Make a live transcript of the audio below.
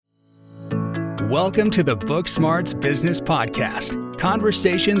Welcome to the Book Smarts Business Podcast.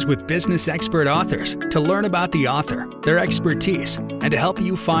 Conversations with business expert authors to learn about the author, their expertise, and to help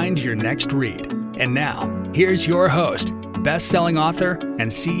you find your next read. And now, here's your host, best-selling author and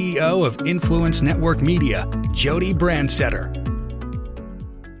CEO of Influence Network Media, Jody Brandstetter.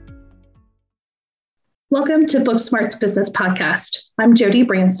 Welcome to Book Smarts Business Podcast. I'm Jody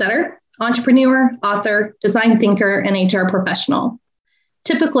Brandstetter, entrepreneur, author, design thinker, and HR professional.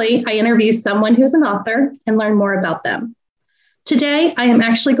 Typically, I interview someone who's an author and learn more about them. Today, I am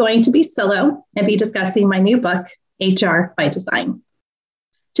actually going to be solo and be discussing my new book, HR by Design.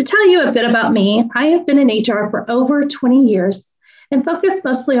 To tell you a bit about me, I have been in HR for over 20 years and focused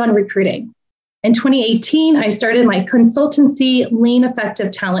mostly on recruiting. In 2018, I started my consultancy, Lean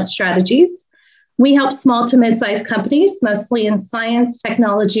Effective Talent Strategies. We help small to mid-sized companies, mostly in science,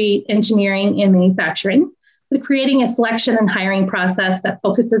 technology, engineering, and manufacturing, with creating a selection and hiring process that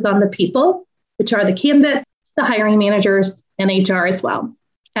focuses on the people, which are the candidates, the hiring managers, and HR as well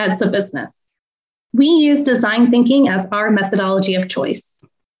as the business. We use design thinking as our methodology of choice.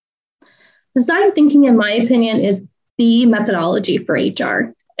 Design thinking, in my opinion, is the methodology for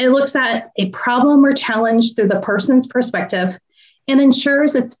HR. It looks at a problem or challenge through the person's perspective and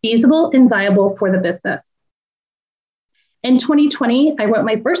ensures it's feasible and viable for the business. In 2020, I wrote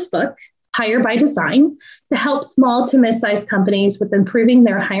my first book, Hire by Design, to help small to mid-sized companies with improving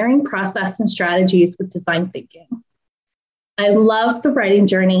their hiring process and strategies with design thinking. I love the writing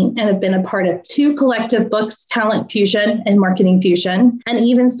journey and have been a part of 2 collective books, Talent Fusion and Marketing Fusion, and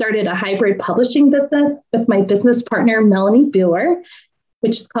even started a hybrid publishing business with my business partner, Melanie Bueller,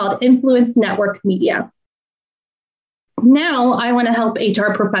 which is called Influence Network Media. Now, I want to help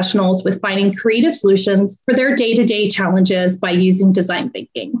HR professionals with finding creative solutions for their day-to-day challenges by using design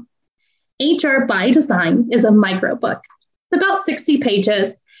thinking. HR by Design is a micro book. It's about 60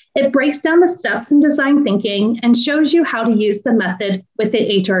 pages. It breaks down the steps in design thinking and shows you how to use the method with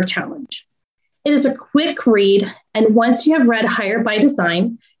the HR challenge. It is a quick read, and once you have read Hire by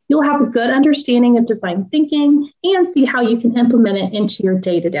Design, you'll have a good understanding of design thinking and see how you can implement it into your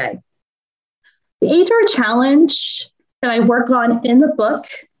day-to-day. The HR challenge that I work on in the book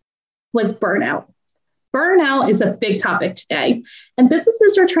was burnout. Burnout is a big topic today, and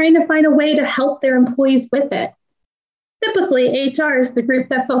businesses are trying to find a way to help their employees with it. Typically, HR is the group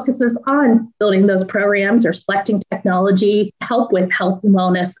that focuses on building those programs or selecting technology to help with health and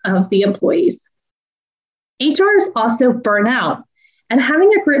wellness of the employees. HR is also burnout, and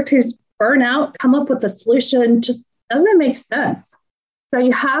having a group who's burnout come up with a solution just doesn't make sense. So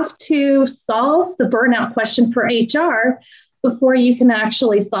you have to solve the burnout question for HR before you can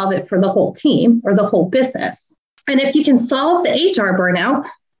actually solve it for the whole team or the whole business. And if you can solve the HR burnout,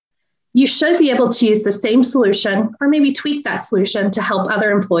 you should be able to use the same solution or maybe tweak that solution to help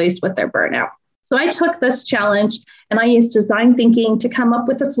other employees with their burnout. So I took this challenge and I used design thinking to come up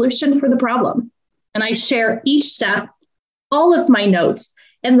with a solution for the problem. And I share each step, all of my notes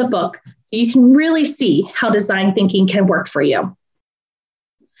in the book, so you can really see how design thinking can work for you.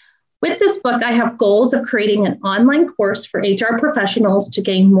 With this book, I have goals of creating an online course for HR professionals to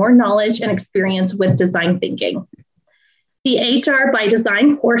gain more knowledge and experience with design thinking. The HR by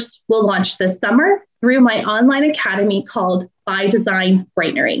Design course will launch this summer through my online academy called By Design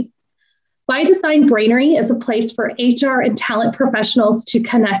Brainery. By Design Brainery is a place for HR and talent professionals to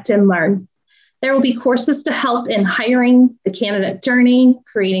connect and learn. There will be courses to help in hiring, the candidate journey,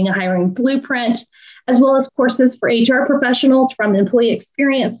 creating a hiring blueprint, as well as courses for HR professionals from employee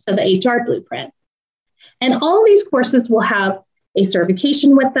experience to the HR blueprint. And all these courses will have a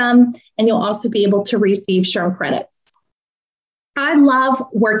certification with them, and you'll also be able to receive SHRM credits. I love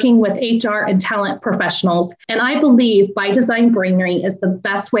working with HR and talent professionals, and I believe By Design Brainery is the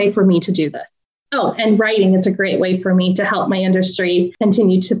best way for me to do this. Oh, and writing is a great way for me to help my industry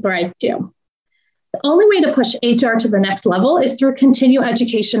continue to thrive too. The only way to push HR to the next level is through continued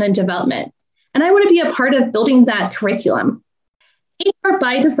education and development. And I want to be a part of building that curriculum. HR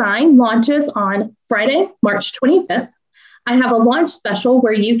by Design launches on Friday, March 25th. I have a launch special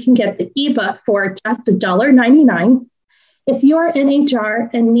where you can get the ebook for just $1.99. If you are in HR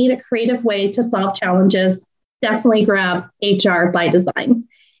and need a creative way to solve challenges, definitely grab HR by Design.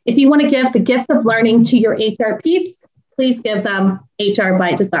 If you want to give the gift of learning to your HR peeps, please give them HR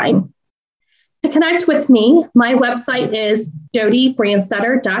by Design. To connect with me, my website is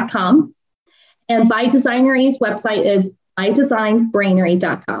jodybrandstetter.com. And By Designery's website is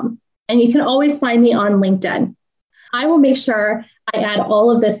bydesignbrainery.com. And you can always find me on LinkedIn. I will make sure I add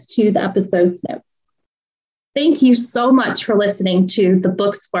all of this to the episode's notes. Thank you so much for listening to the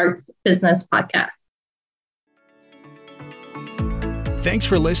Book Smarts Business Podcast. Thanks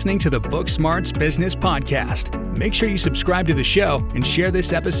for listening to the Book Smarts Business Podcast. Make sure you subscribe to the show and share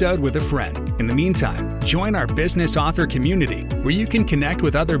this episode with a friend. In the meantime, join our business author community where you can connect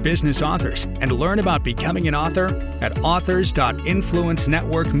with other business authors and learn about becoming an author at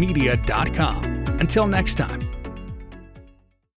authors.influencenetworkmedia.com. Until next time.